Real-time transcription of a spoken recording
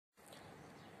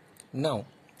Now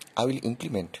I will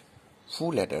implement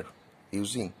full adder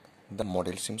using the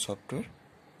Model Sim software.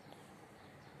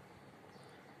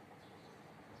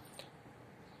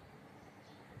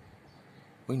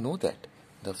 We know that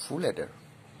the full adder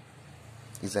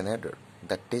is an adder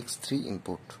that takes 3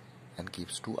 input and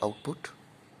gives 2 output.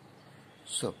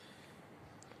 So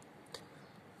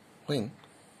when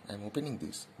I am opening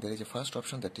this, there is a first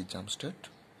option that is jumpstart,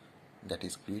 that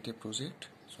is create a project.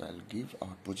 So I will give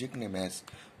our project name as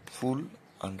full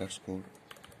underscore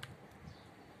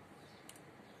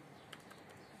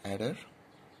adder.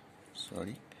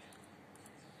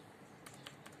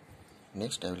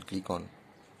 Next I will click on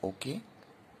OK.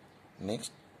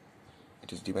 Next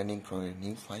it is demanding for a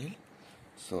new file,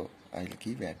 so I will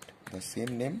give it the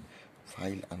same name,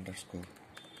 file underscore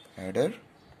adder.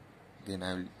 Then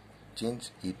I will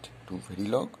change it to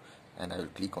Verilog and I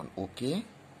will click on OK.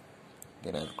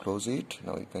 Then I will close it.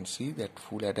 Now you can see that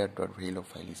full adder.verilog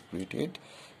file is created.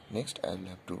 Next I will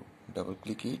have to double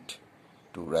click it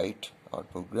to write our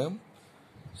program.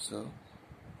 So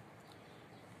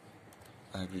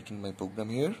I have written my program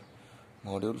here.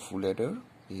 Module full adder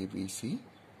ABC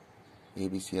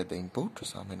are the input,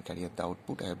 sum and carry are the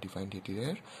output. I have defined it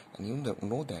here, and you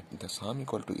know that the sum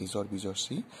equal to is or b or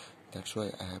c. That's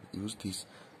why I have used this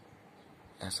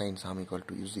assign sum equal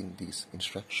to using this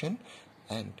instruction,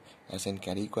 and assign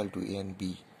carry equal to a and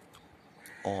b,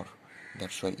 or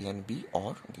that's why a and b,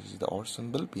 or this is the or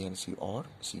symbol, b and c, or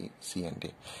c and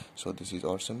a. So this is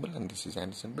or symbol and this is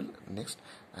and symbol. Next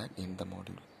I end the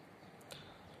module.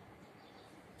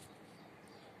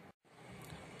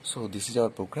 So this is our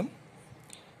program.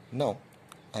 Now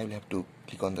I will have to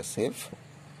click on the save.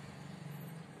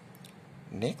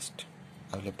 Next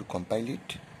I will have to compile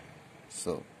it.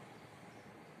 So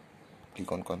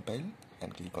click on compile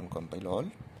and click on compile all.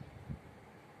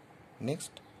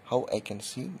 Next, how I can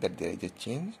see that there is a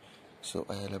change. So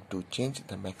I will have to change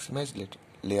the maximize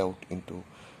layout into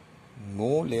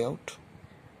no layout.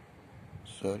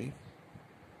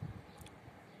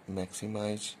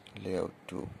 Maximize layout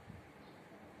to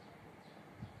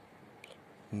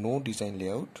no design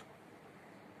layout,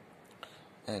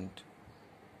 and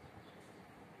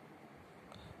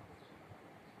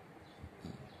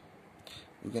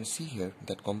you can see here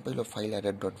that compile of file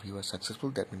adder.view was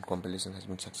successful. That means compilation has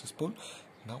been successful.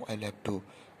 Now I'll have to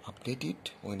update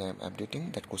it. When I am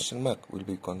updating, that question mark will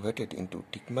be converted into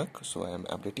tick mark. So I am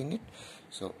updating it.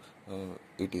 So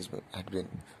it had been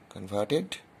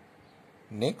converted.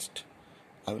 Next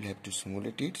I will have to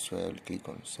simulate it. So I will click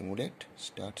on simulate,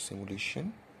 start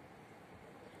simulation,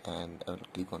 and I will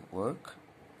click on work.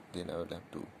 Then I will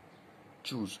have to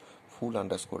choose full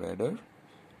underscore adder.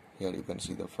 Here you can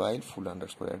see the file full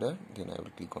underscore adder. Then I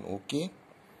will click on OK.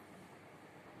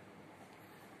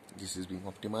 This is being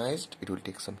optimized. It will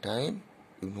take some time.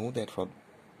 You know that from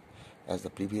as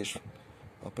the previous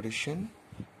operation.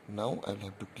 Now I will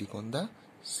have to click on the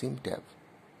sim tab.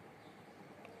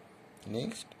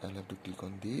 Next I will have to click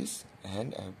on this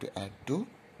and I have to add to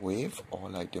wave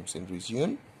all items in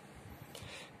region.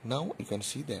 Now you can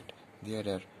see that there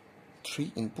are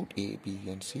 3 input A, B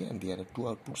and C, and there are 2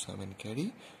 output sum and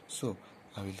carry. So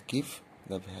I will give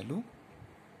the value.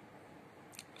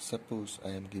 Suppose I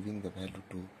am giving the value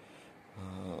to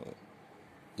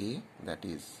A, that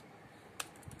is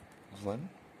 1.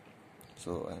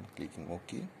 So I am clicking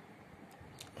OK,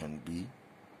 and B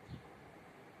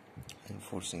and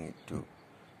forcing it to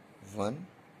 1,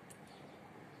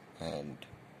 and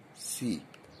C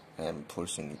I am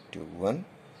forcing it to 1,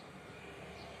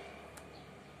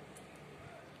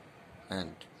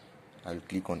 and I will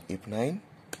click on F9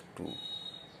 to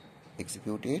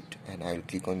execute it, and I will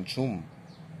click on zoom.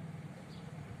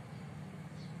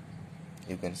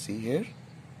 You can see here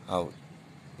how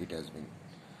it has been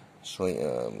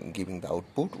showing, giving the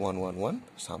output 1 1 1,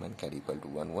 sum and carry equal to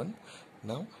 1 1.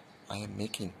 Now I am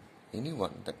making any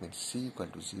one, that means C equal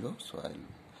to 0. So I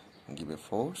will give a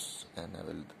force and I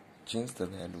will change the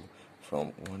value from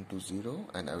 1 to 0,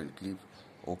 and I will click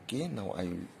OK. Now I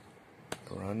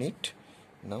will run it.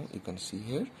 Now you can see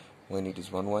here when it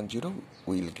is 1 1 0,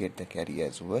 we will get the carry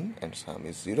as 1 and sum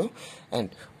is 0,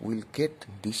 and we will get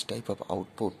this type of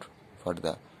output for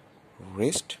the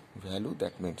rest value.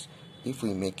 That means if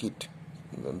we make it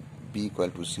B equal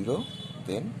to 0,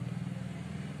 then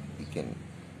we can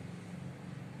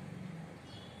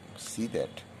see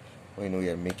that when we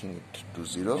are making it to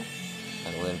 0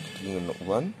 and when clicking on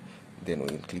 1, then we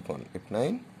will click on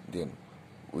F9, then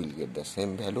we will get the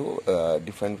same value,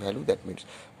 different value. That means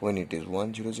when it is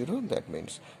 1 0 0, that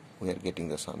means we are getting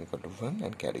the sum equal to 1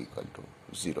 and carry equal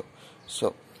to 0.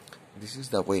 So this is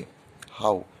the way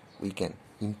how we can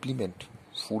implement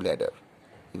full adder.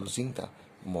 using the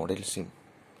model sim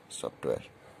software.